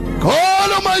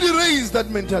 God Almighty raise that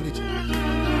mentality.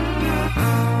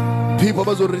 People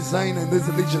must resign in these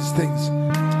religious things.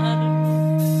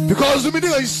 Because the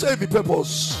meaning is save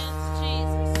purpose.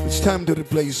 It's time to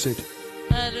replace it.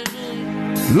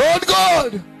 Lord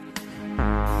God,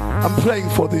 I'm praying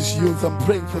for this youth. I'm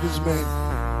praying for these men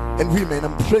and women.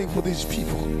 I'm praying for these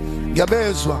people. I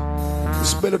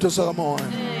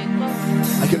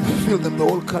can feel them the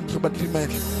whole country, but remain.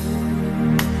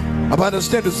 I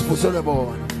understand this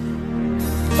possible.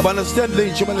 I understand the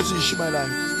humanity in my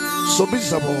life. So be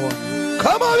someone.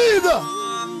 Come on, either.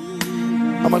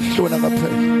 I'm not sure I'm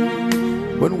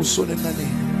praying. When we saw the nanny,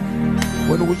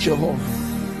 when we Jehovah,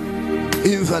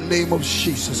 in the name of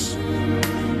Jesus.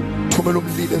 Tumelum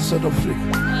leader South Africa,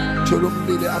 Tulum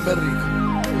leader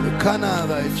America,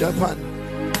 Canada, Japan,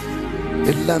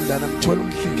 in London, and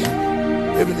Tulum Kiki,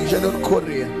 even in General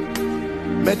Korea,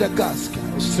 Madagascar,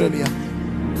 Australia,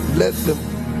 let them,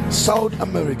 South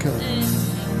America,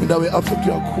 in our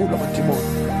Africa,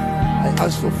 I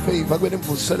ask for favor. I'm going to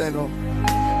Seleno.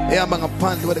 I am a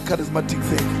pan with a charismatic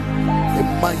thing, a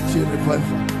mighty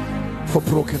revival for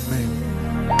broken men.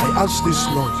 I ask this,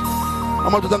 Lord.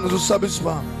 I'm not going to service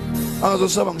farm. I'm not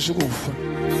going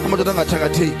to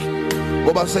take.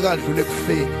 Go back to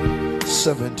faith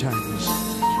 7 times.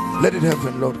 Let it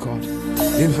happen, Lord God.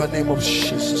 In the name of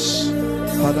Jesus.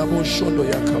 Hadabo shondo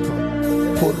yakapa,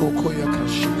 poroko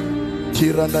yakashika,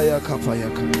 tiranda yakapa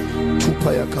yaka,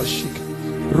 tupa yakashika,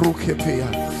 rukepeya,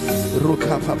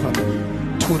 rukapapa,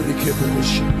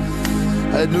 turikeperushi.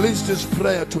 I release this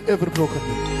prayer to every broken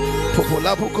man.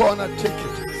 Popolapo corner, take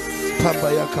it.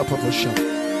 Papa yakapa pasha,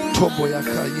 tombo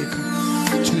yakayika,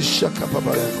 tushaka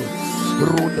papa yako,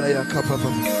 runda yakapa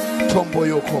papa, tombo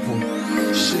yokopo,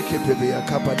 shake bebe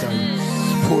yakapa dai,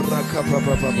 poraka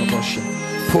papa papa pasha.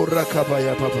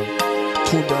 Porakabaya papa,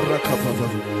 Tunda rakapapa,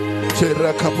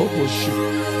 Terakaposhi,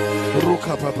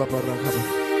 Ruka papa rakapa,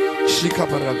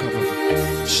 Shikaparakapa,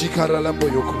 Shikaralambo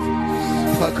yoko,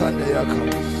 Pakanda yaka,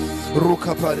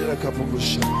 Ruka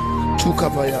parakapusha,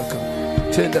 Tukapayaka,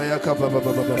 Tenda yaka papa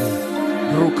papa,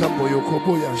 Ruka boyoko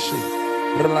boyashi,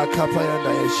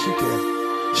 Rakapayanda yashike,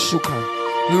 Shuka,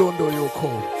 Londo yoko,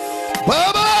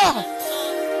 Baba!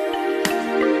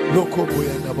 Loko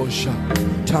boyanda bosha,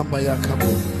 Tamba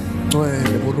yakabo,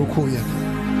 Noel Burukuya,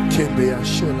 Tembe ya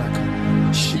Sholaka,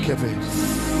 Shikebe,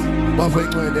 Bava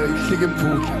Noel, Kigim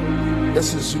Puki,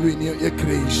 this is really your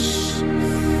grace.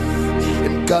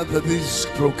 And gather these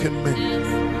broken men.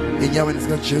 In Yaman is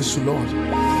got Jesus, Lord.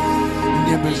 In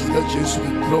Yaman is got Jesus, we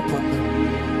drop on them.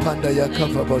 Panda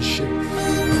yakava bashi,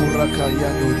 Puraka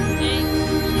yanuri,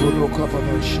 Puruka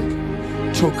babashi,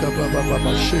 Toka baba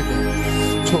babashina,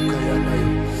 Toka yanayo.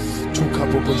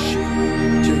 Tukaboboshi,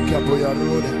 Tikaboya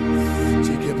Roda,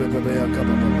 Tikabaya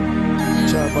Kababa,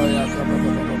 Chabaya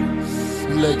Kababa,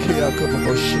 Lekia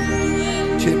Kababoshi,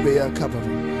 Timbea Kababa,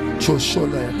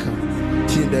 Choshola Yaka,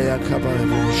 Tindaya Kabaya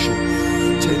Boshi,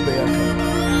 Timbea Kababa,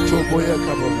 Choboya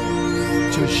Kababa,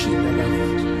 Choshina.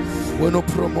 When no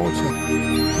promoter,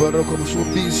 Barakom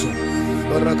Shubizo,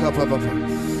 Barakababa,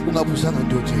 Unabusanga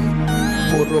Dote,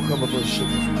 Borokababoshi,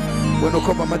 when no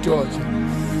Komamato,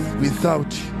 without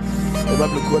the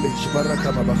Bible College,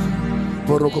 Barakababa,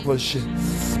 Borokoboshi,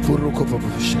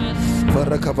 Purukoboshi,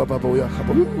 Barakababa,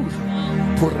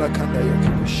 Purakanda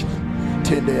Yakibushi,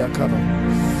 Tende Yakaba,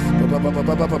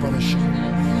 Babababababashi,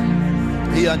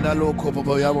 Iandaloko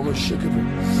Boyaboshi,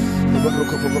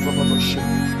 Barokobobabashi,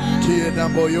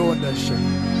 Tienamboyondashi,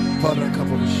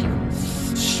 Barakaboshi,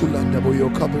 Sulanda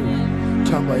Boyokabu,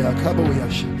 Tambaya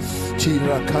Kaboyashi,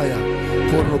 Tirakaya,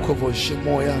 Borokoboshi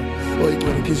Moya,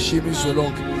 Oikishimi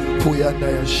Zolong. Puyanda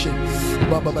yashi,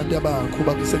 Baba Bandaba,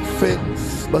 Kubakisek Fail,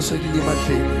 Basaki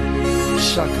Mate,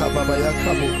 Shaka Baba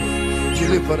Yakabo,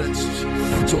 deliverance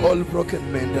to all broken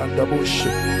men and the bush,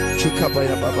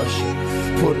 Chukabaya Babashi,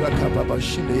 Puraka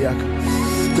Babashi, the Yak,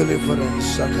 deliverance,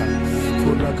 Saka,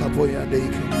 Puraka Boya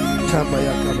Dake,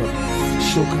 Tambaya Kaba,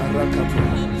 Shukaraka,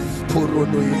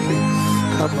 Purono Yake,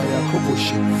 Kabaya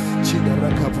Kobushi,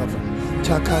 Chidaraka Baba,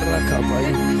 Takaraka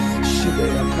Bayu,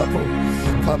 Shidaya Kapo.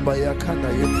 Pamba ya kana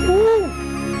yetu.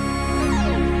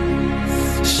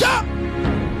 Sha!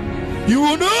 You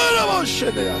know about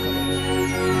shit ya kana.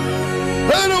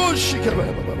 Hello shikaba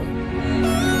baba.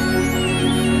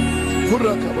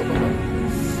 Furaka baba.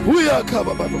 Uya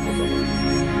kaba baba.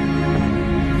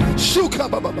 Shuka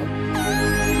baba.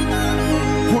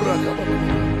 Furaka baba.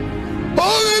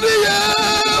 Ogni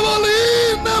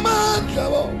volina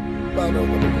manjavo. Baba.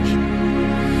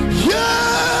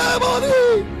 Yeah, body.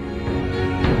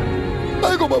 I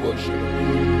go babosh.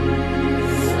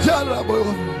 Jara boy.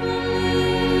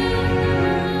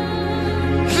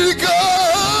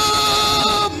 Shikama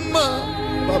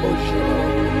babosh.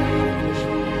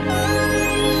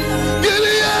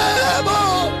 Giliabo.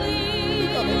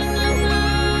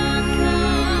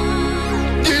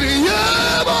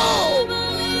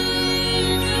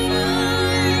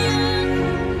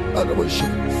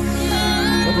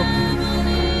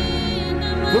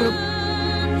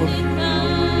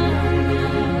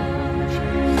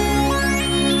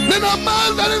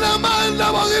 Linamandla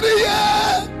bangiriye.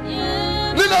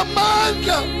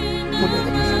 Linamandla.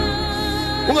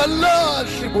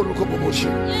 Ungalahli buruko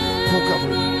boboshe. Phuka bo.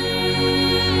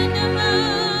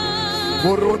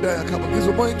 Moronda yakaba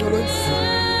ngizomoya ingcolo emfuni.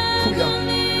 Phuya.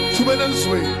 Thumela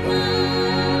elizweni.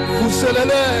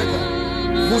 Vuseleleka.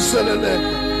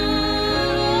 Vuseleleka.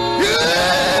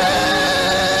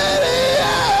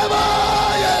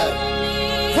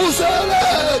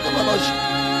 Vuseleleka mamashi.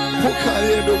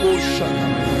 Phukaye ndobosha.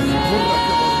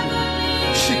 Puraka.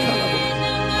 Shikala.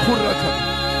 Puraka.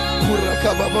 Puraka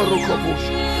babaruko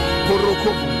bosha.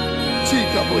 Puroko.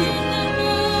 Tika boyo.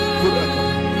 Puraka.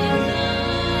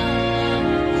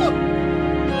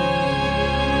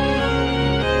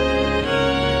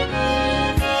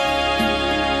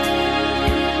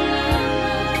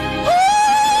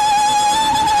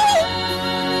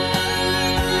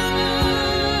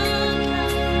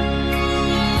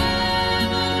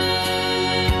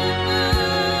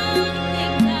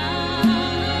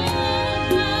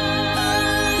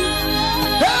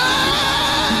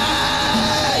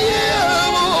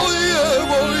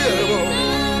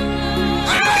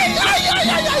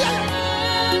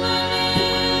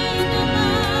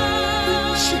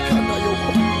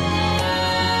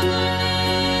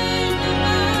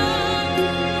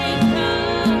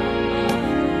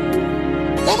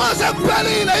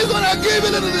 He's gonna give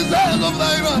you the desires of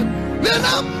thy heart.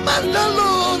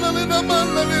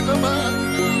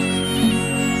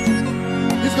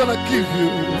 He's gonna give you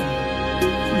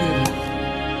freedom.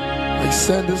 I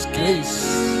send His grace.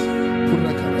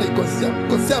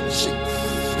 I send His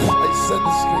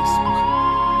grace.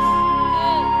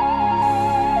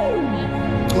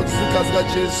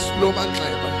 Lajesu lo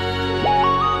manxeba.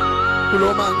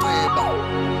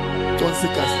 Don't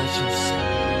Lajesu.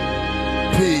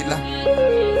 Pila.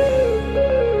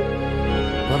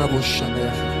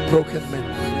 Broken men.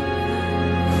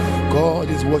 God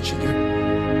is watching you.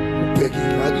 Begging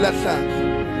you.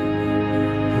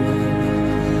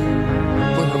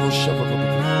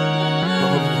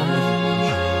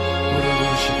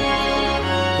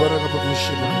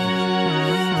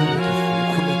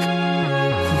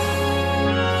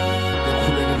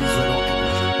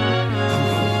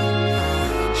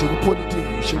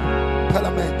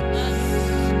 Parliament.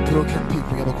 Broken people.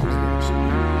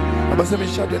 About some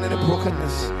shadow and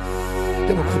brokenness.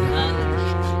 They were cool.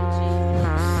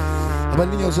 About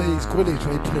Nino says, "Call it,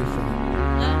 I pray for him."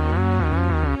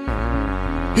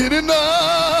 He did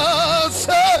not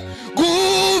say,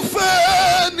 "Gufeningos,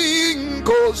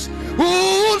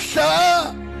 Usha."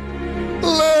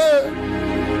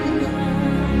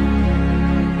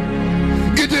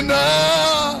 He did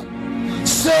not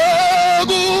say,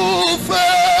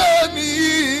 "Gufeningos,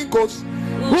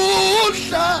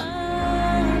 Usha."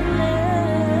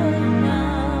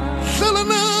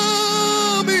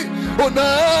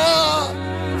 Ona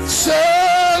segufe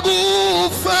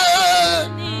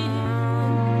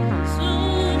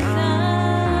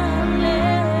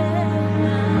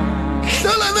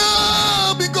Shalana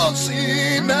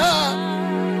bigosina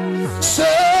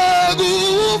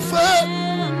segufe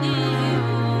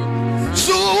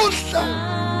Susha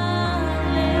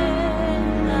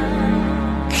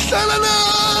Shalana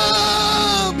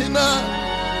bina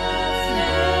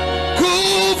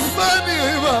Kufani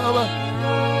baba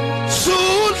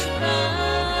Sul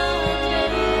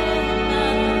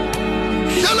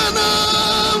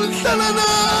Shalana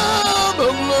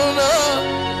Bamona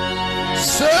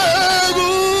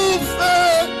Segufe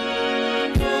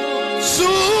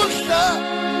Sulta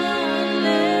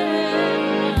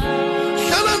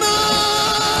Shalana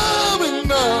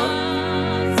Bina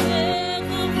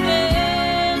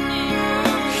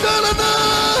Shalana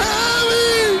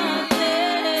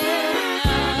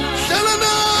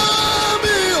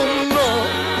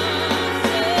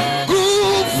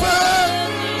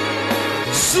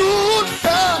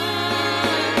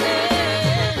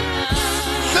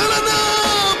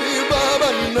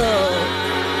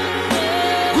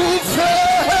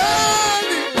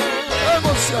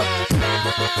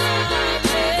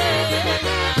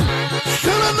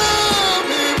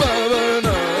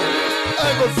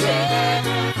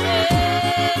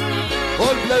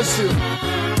God bless you.